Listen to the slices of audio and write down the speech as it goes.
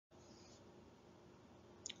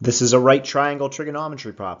This is a right triangle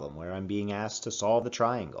trigonometry problem where I'm being asked to solve the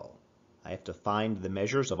triangle. I have to find the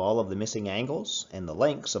measures of all of the missing angles and the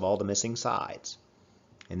lengths of all the missing sides.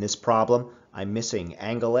 In this problem, I'm missing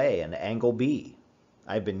angle A and angle B.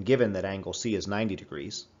 I've been given that angle C is 90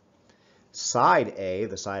 degrees. Side A,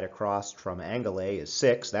 the side across from angle A, is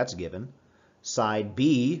 6, that's given. Side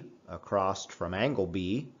B, across from angle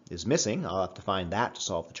B, is missing. I'll have to find that to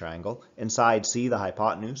solve the triangle. And side C, the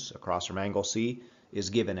hypotenuse, across from angle C, is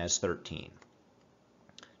given as 13.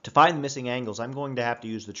 To find the missing angles, I'm going to have to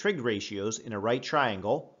use the trig ratios in a right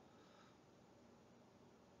triangle,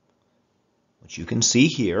 which you can see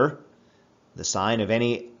here. The sine of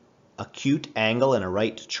any acute angle in a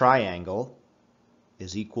right triangle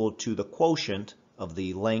is equal to the quotient of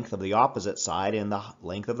the length of the opposite side and the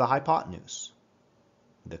length of the hypotenuse.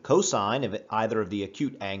 The cosine of either of the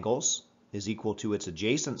acute angles is equal to its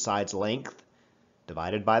adjacent side's length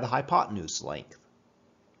divided by the hypotenuse length.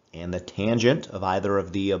 And the tangent of either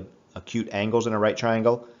of the acute angles in a right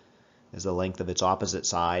triangle is the length of its opposite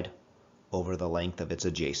side over the length of its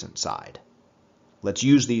adjacent side. Let's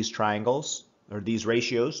use these triangles, or these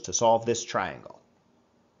ratios, to solve this triangle.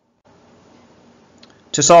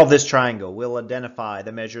 To solve this triangle, we'll identify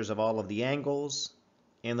the measures of all of the angles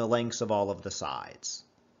and the lengths of all of the sides.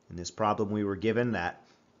 In this problem, we were given that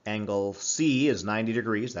angle C is 90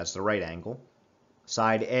 degrees, that's the right angle.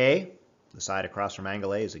 Side A, the side across from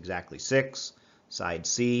angle A, is exactly 6. Side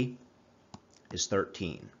C is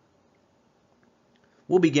 13.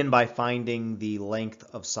 We'll begin by finding the length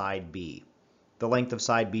of side B. The length of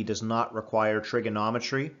side B does not require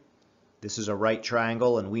trigonometry. This is a right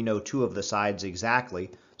triangle, and we know two of the sides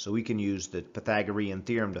exactly, so we can use the Pythagorean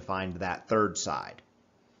theorem to find that third side.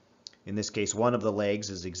 In this case, one of the legs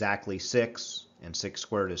is exactly 6, and 6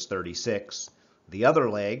 squared is 36. The other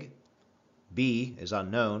leg, B, is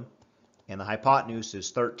unknown, and the hypotenuse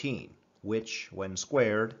is 13, which, when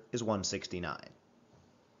squared, is 169.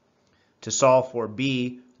 To solve for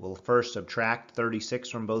B, we'll first subtract 36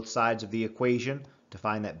 from both sides of the equation to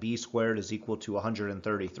find that B squared is equal to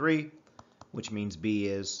 133, which means B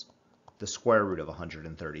is the square root of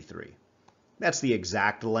 133. That's the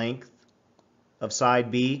exact length of side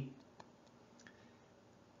B.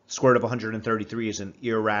 Square root of 133 is an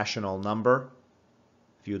irrational number.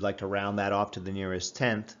 If you'd like to round that off to the nearest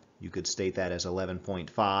tenth, you could state that as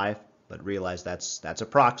 11.5, but realize that's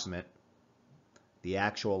approximate. The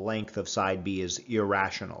actual length of side B is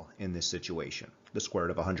irrational in this situation, the square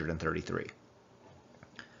root of 133.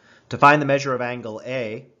 To find the measure of angle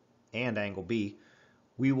A and angle B,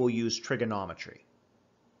 we will use trigonometry.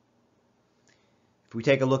 If we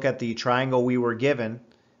take a look at the triangle we were given,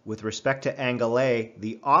 with respect to angle A,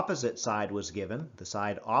 the opposite side was given. The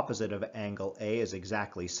side opposite of angle A is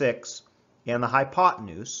exactly 6. And the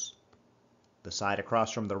hypotenuse, the side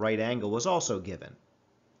across from the right angle, was also given.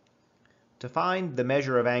 To find the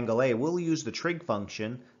measure of angle A, we'll use the trig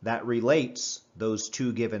function that relates those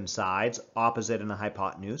two given sides, opposite and the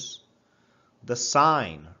hypotenuse. The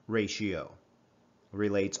sine ratio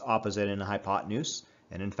relates opposite and hypotenuse.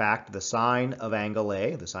 And in fact, the sine of angle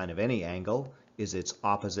A, the sine of any angle, is its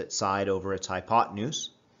opposite side over its hypotenuse.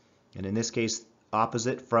 And in this case,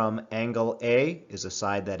 opposite from angle A is a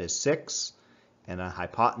side that is 6, and a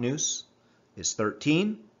hypotenuse is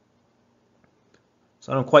 13.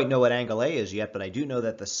 So I don't quite know what angle A is yet, but I do know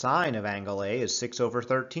that the sine of angle A is 6 over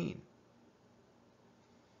 13.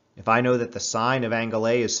 If I know that the sine of angle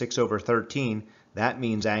A is 6 over 13, that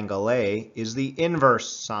means angle A is the inverse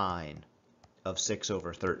sine of 6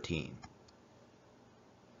 over 13.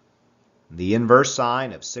 The inverse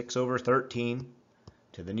sine of 6 over 13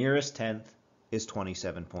 to the nearest tenth is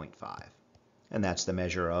 27.5. And that's the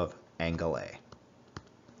measure of angle A,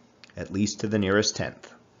 at least to the nearest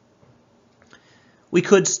tenth. We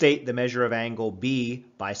could state the measure of angle B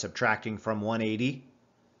by subtracting from 180.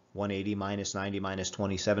 180 minus 90 minus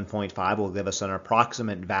 27.5 will give us an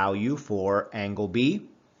approximate value for angle B.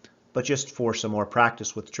 But just for some more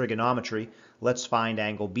practice with trigonometry, let's find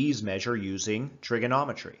angle B's measure using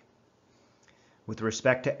trigonometry. With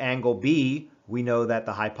respect to angle B, we know that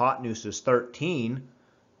the hypotenuse is 13,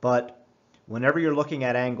 but whenever you're looking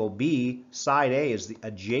at angle B, side A is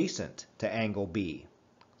adjacent to angle B.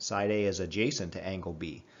 Side A is adjacent to angle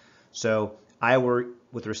B. So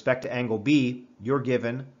with respect to angle B, you're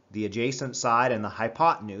given the adjacent side and the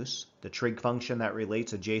hypotenuse. The trig function that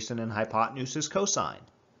relates adjacent and hypotenuse is cosine.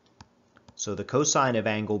 So the cosine of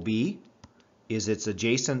angle B is its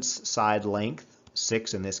adjacent side length,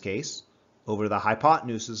 6 in this case, over the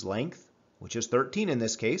hypotenuse's length, which is 13 in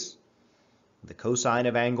this case. The cosine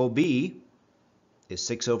of angle B is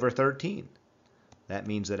 6 over 13. That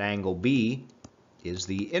means that angle B is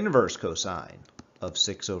the inverse cosine of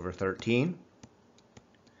 6 over 13,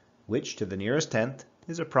 which to the nearest tenth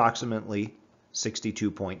is approximately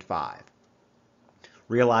 62.5.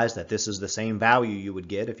 Realize that this is the same value you would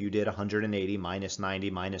get if you did 180 minus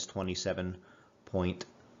 90 minus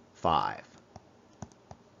 27.5.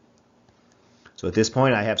 So at this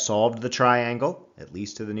point I have solved the triangle, at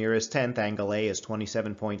least to the nearest tenth. Angle A is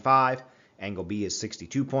 27.5, angle B is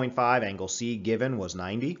 62.5, angle C given was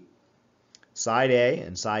 90. Side A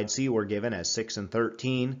and side C were given as 6 and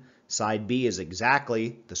 13. Side B is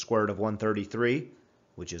exactly the square root of 133,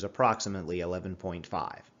 which is approximately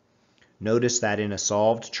 11.5. Notice that in a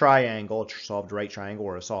solved triangle, a solved right triangle,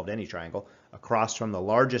 or a solved any triangle, across from the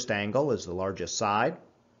largest angle is the largest side,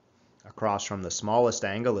 across from the smallest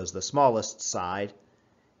angle is the smallest side,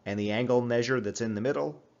 and the angle measured that's in the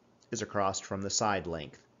middle is across from the side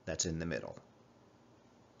length that's in the middle.